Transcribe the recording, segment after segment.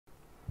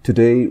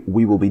Today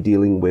we will be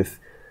dealing with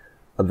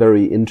a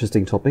very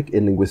interesting topic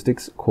in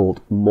linguistics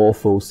called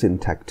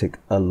morphosyntactic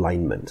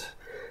alignment.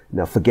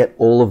 Now forget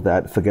all of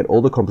that, forget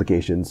all the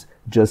complications,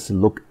 just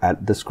look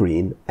at the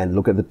screen and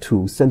look at the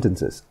two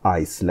sentences.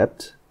 I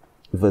slept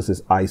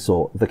versus I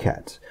saw the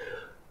cat.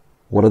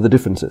 What are the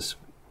differences?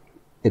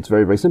 It's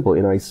very, very simple.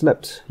 In I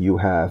slept, you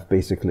have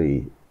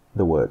basically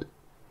the word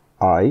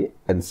I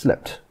and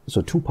slept.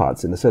 So two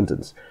parts in the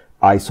sentence.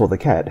 I saw the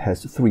cat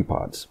has three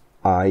parts.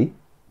 I,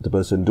 the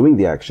person doing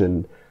the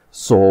action,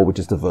 saw, which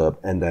is the verb,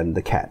 and then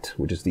the cat,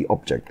 which is the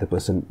object, the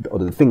person or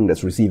the thing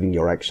that's receiving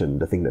your action,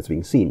 the thing that's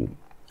being seen.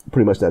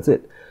 Pretty much that's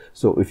it.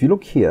 So if you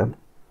look here,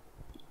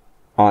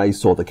 I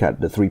saw the cat,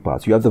 the three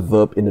parts. You have the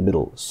verb in the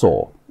middle,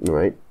 saw,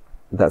 right?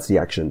 That's the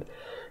action.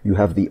 You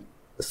have the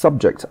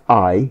subject,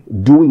 I,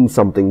 doing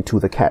something to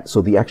the cat.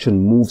 So the action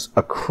moves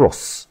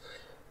across,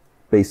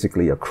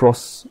 basically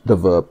across the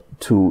verb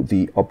to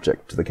the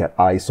object, to the cat.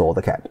 I saw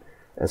the cat.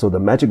 And so the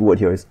magic word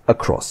here is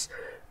across.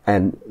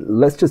 And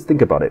let's just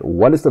think about it.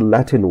 What is the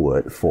Latin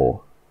word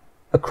for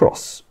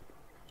across?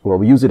 Well,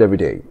 we use it every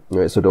day,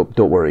 right? So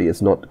don't worry,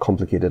 it's not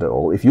complicated at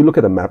all. If you look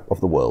at a map of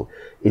the world,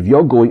 if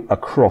you're going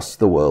across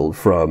the world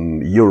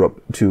from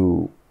Europe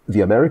to the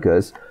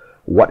Americas,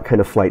 what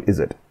kind of flight is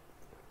it?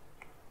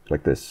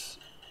 Like this.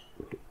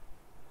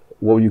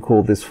 What would you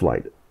call this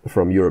flight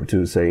from Europe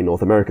to, say,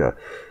 North America?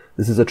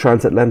 This is a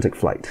transatlantic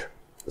flight.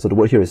 So the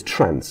word here is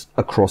trans,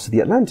 across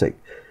the Atlantic.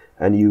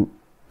 And you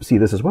see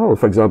this as well.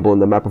 For example, in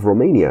the map of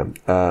Romania,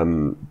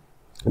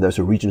 there's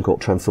a region called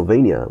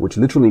Transylvania, which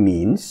literally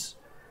means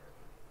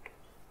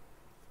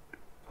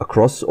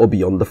across or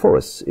beyond the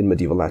forests in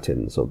medieval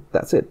Latin. So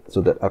that's it. So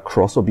that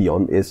across or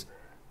beyond is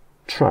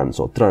trans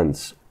or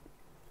trans.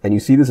 And you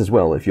see this as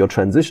well. If you're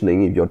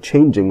transitioning, if you're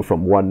changing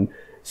from one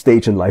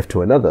stage in life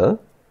to another,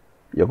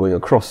 you're going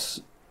across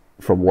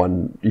from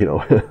one,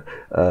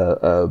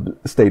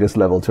 status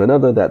level to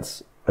another.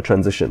 That's a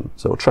transition.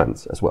 So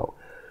trans as well.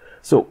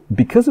 So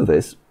because of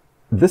this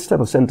type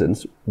of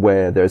sentence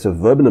where there's a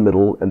verb in the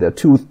middle and there are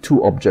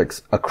two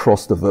objects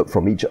across the verb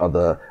from each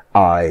other,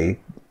 I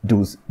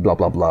do blah,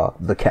 blah, blah,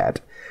 the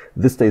cat.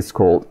 This is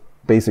called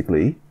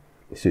basically,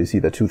 so you see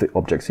the two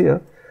objects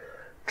here,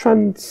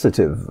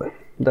 transitive.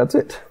 That's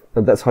it.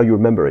 And that's how you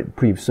remember it.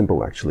 Pretty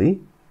simple,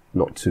 actually.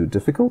 Not too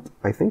difficult,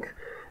 I think.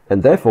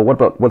 And therefore,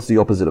 what's the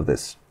opposite of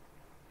this?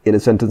 In a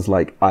sentence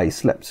like I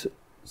slept,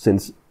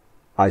 since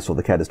I saw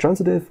the cat is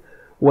transitive,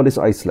 what is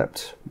I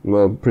slept?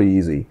 Well, pretty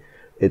easy.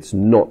 It's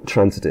not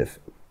transitive.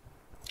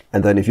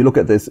 And then if you look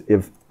at this,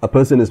 if a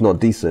person is not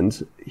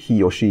decent,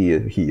 he or she,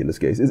 he in this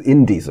case, is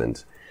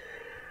indecent.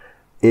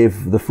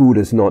 If the food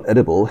is not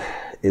edible,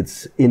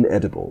 it's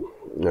inedible,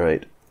 all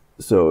right?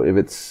 So if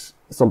it's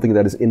something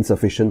that is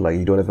insufficient, like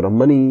you don't have enough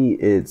money,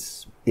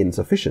 it's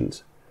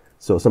insufficient.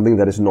 So something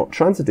that is not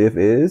transitive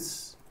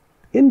is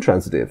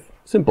intransitive.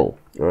 Simple,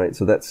 all right?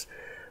 So that's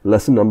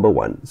lesson number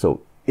one.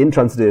 So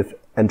intransitive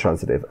and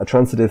transitive. A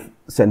transitive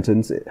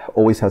sentence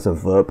always has a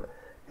verb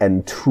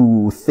and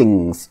two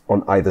things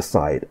on either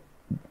side.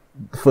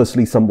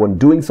 Firstly, someone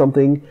doing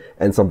something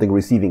and something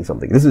receiving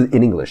something. This is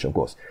in English, of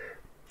course.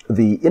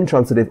 The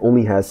intransitive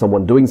only has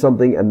someone doing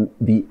something and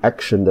the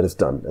action that is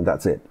done, and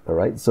that's it, all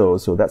right? So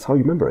that's how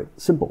you remember it.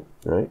 Simple,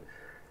 all right?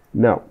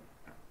 Now,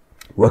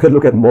 we're going to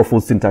look at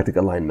morphosyntactic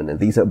alignment, and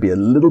these will be a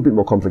little bit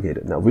more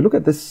complicated. Now, if we look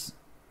at this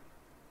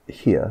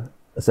here,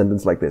 a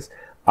sentence like this,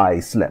 I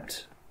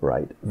slept,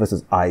 right,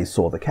 versus I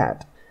saw the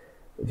cat.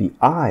 The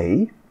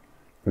I,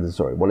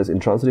 sorry, one is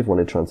intransitive, one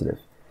is transitive.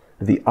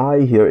 The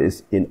I here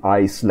is in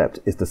I slept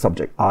is the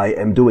subject. I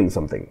am doing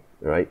something,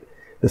 right?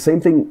 The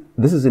same thing,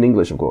 this is in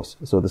English, of course.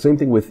 So the same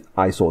thing with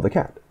I saw the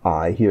cat.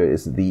 I here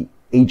is the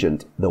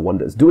agent, the one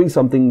that's doing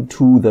something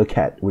to the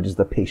cat, which is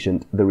the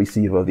patient, the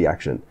receiver of the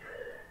action.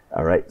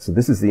 All right, so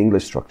this is the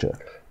English structure.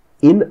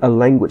 In a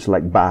language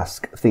like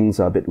Basque, things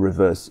are a bit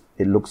reversed.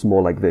 It looks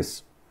more like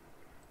this.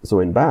 So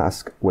in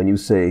Basque, when you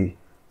say,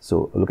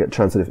 so look at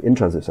transitive,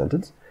 intransitive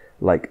sentence,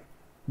 like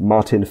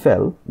Martin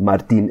fell,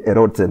 Martin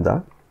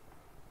erortzenda,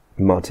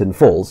 Martin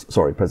falls,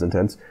 sorry, present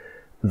tense.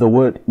 The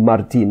word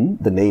Martin,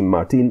 the name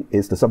Martin,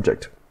 is the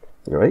subject,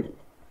 all right?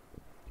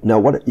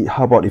 Now,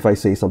 how about if I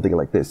say something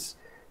like this?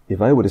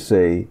 If I were to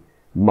say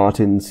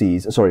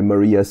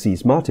Maria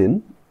sees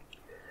Martin,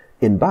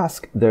 in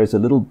Basque, there's a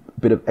little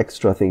bit of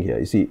extra thing here.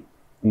 You see,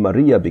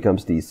 Maria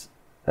becomes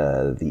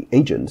the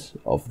agent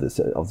of the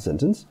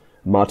sentence.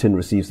 Martin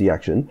receives the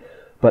action.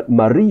 But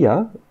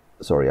Maria,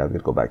 sorry, I'm going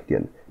to go back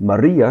again.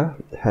 Maria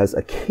has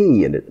a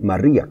K in it,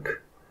 Mariak.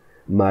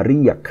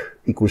 Mariak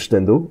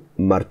ikustendo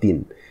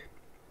Martin.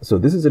 So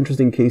this is an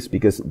interesting case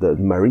because the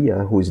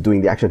Maria who is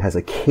doing the action has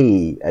a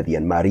K at the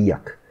end,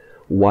 Mariak.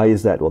 Why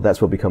is that? Well,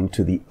 that's what we come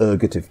to the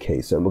ergative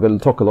case. And we're going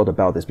to talk a lot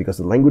about this because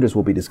the languages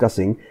we'll be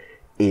discussing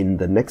in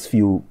the next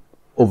few,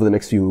 over the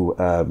next few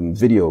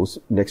videos,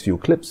 next few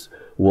clips,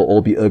 will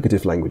all be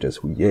ergative languages.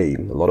 Yay,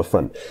 a lot of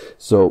fun.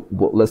 So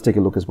let's take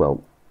a look as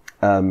well.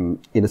 In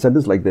a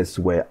sentence like this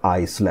where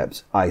I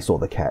slept, I saw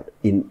the cat.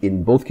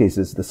 In both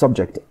cases, the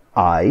subject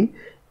I,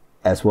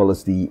 as well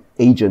as the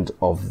agent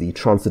of the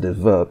transitive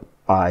verb,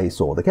 I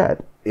saw the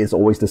cat is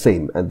always the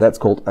same, and that's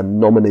called a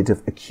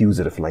nominative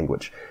accusative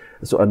language.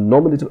 So a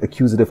nominative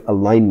accusative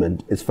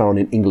alignment is found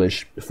in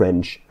English,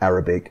 French,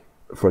 Arabic.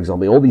 For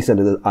example, in all these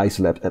sentences, I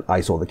slept and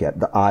I saw the cat.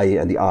 The I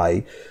and the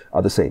I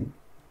are the same.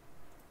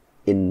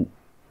 In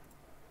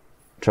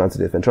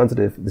transitive and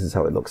transitive, this is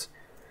how it looks.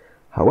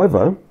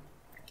 However,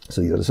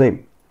 so these are the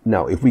same.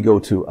 Now, if we go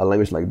to a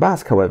language like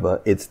Basque,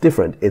 however, it's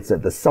different. It's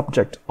that the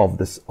subject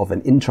of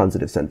an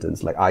intransitive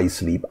sentence, like I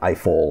sleep, I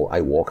fall,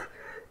 I walk,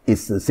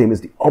 is the same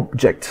as the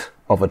object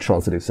of a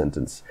transitive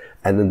sentence,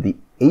 and then the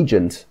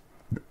agent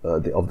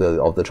of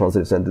the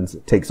transitive sentence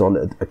takes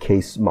on a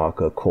case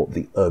marker called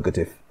the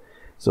ergative.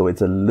 So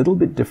it's a little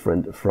bit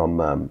different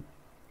from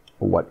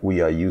what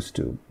we are used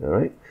to. All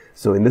right.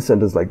 So in this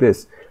sentence like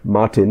this,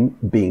 Martin,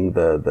 being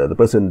the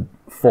person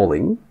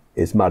falling,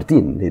 is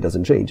Martin. He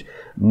doesn't change.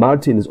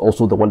 Martin is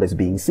also the one that's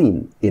being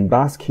seen. In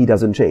Basque, he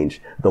doesn't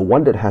change. The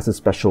one that has a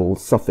special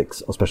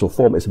suffix or special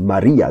form is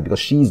Maria, because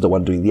she's the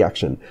one doing the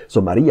action.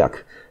 So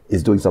Mariak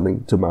is doing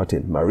something to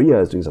Martin. Maria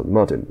is doing something to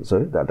Martin. So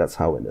that's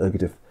how an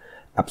ergative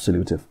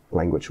absolutive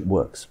language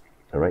works.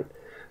 All right.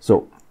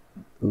 So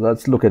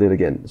let's look at it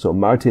again. So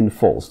Martin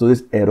falls. So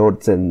this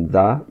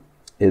erortzenda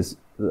is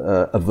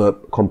a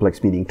verb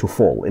complex meaning to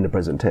fall in the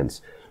present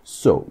tense.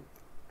 So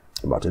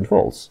Martin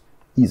falls.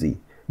 Easy.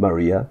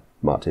 Maria,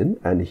 Martin,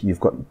 and you've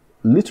got,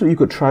 literally you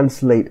could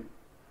translate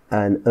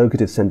an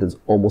ergative sentence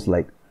almost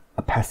like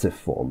a passive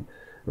form,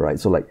 right?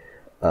 So like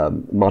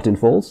Martin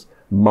falls,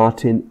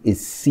 Martin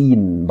is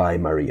seen by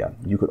Maria.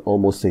 You could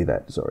almost say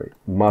that, sorry.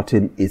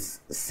 Martin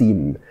is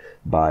seen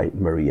by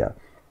Maria.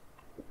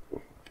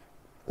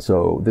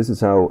 So this is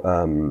how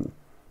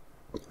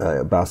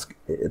Basque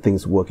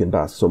things work in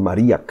Basque. So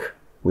Mariak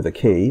with a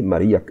K,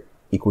 Mariak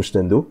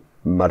ikusten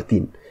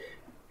Martin.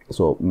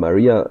 So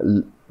Maria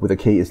with a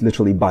K is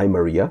literally by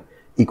Maria.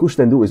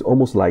 Ikusten is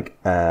almost like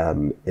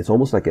it's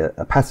almost like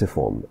a passive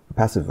form, a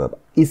passive verb.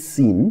 Is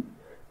seen,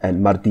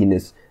 and Martin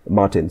is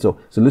Martin. So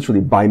literally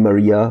by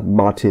Maria,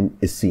 Martin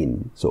is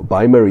seen. So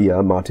by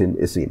Maria, Martin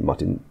is seen.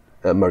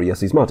 Maria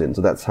sees Martin.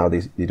 So that's how they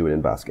do it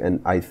in Basque.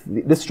 And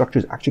this structure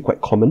is actually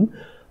quite common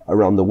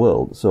around the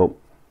world. So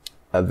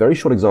a very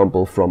short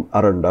example from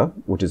Arrernte,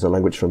 which is a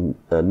language from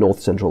North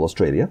Central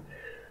Australia.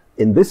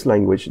 In this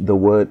language, the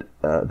word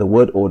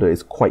order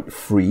is quite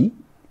free,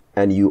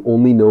 and you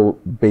only know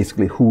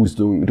basically who's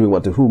doing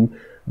what to whom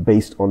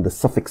based on the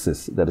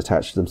suffixes that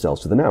attach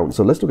themselves to the noun.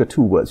 So let's look at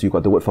two words. You've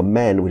got the word for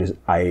man, which is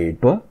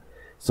aertwa.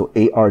 So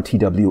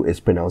ARTW is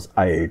pronounced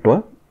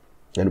aertwa,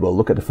 and we'll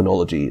look at the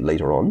phonology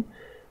later on.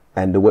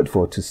 And the word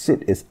for to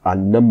sit is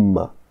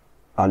anamma.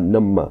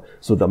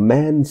 So the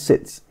man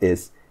sits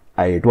is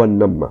aertwa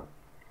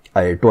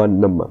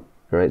namma.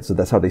 Right, so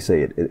that's how they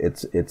say it.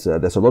 It's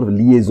there's a lot of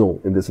liaison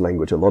in this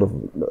language, a lot of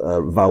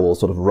vowels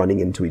sort of running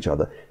into each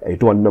other.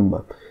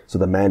 So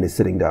the man is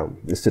sitting down,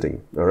 is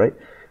sitting. All right.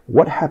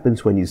 What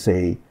happens when you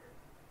say,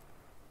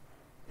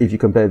 if you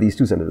compare these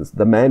two sentences,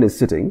 the man is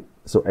sitting,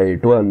 so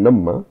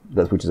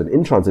which is an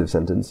intransitive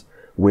sentence,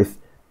 with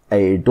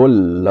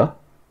aedolla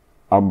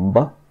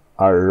amba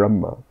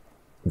arama.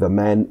 The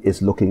man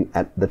is looking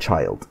at the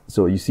child.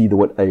 So you see the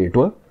word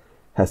aedwa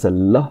has a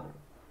la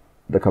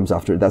that comes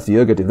after it. That's the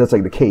ergative. That's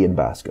like the K in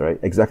Basque, right?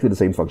 Exactly the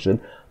same function.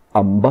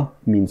 Amba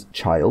means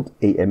child,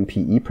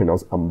 A-M-P-E,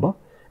 pronounced amba.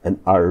 And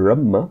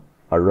arama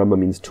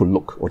means to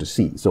look or to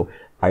see. So,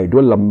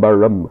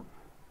 aidolambaram.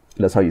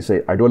 That's how you say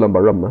it.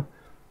 Aidolambaram.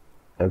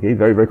 Okay,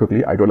 very, very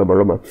quickly.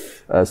 Aidolambaram.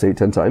 Say it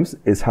 10 times.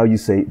 Is how you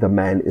say the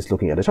man is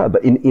looking at a child.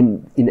 But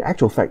in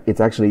actual fact, it's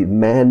actually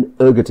man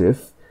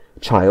ergative,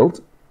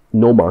 child,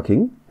 no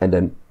marking, and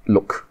then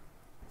look.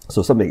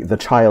 So the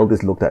child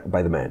is looked at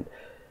by the man.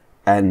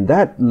 And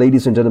that,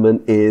 ladies and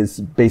gentlemen, is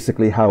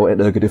basically how an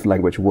ergative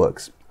language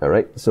works. All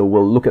right. So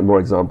we'll look at more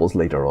examples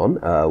later on.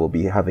 We'll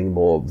be having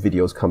more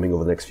videos coming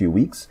over the next few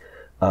weeks,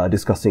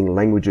 discussing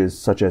languages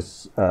such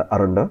as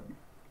Arrernte,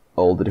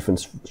 all the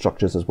different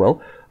structures as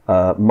well,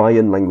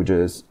 Mayan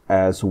languages,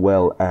 as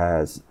well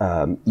as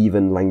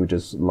even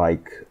languages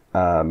like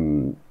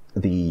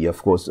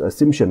of course,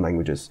 Tsimshian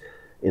languages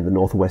in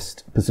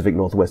the Pacific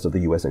Northwest of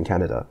the US and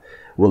Canada.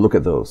 We'll look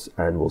at those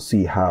and we'll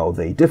see how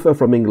they differ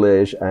from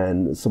English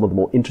and some of the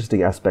more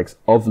interesting aspects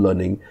of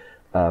learning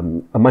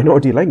a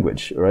minority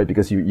language, right?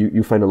 Because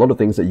you find a lot of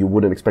things that you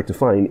wouldn't expect to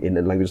find in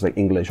a language like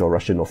English or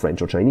Russian or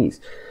French or Chinese.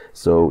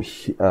 So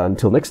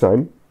until next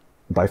time,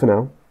 bye for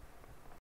now.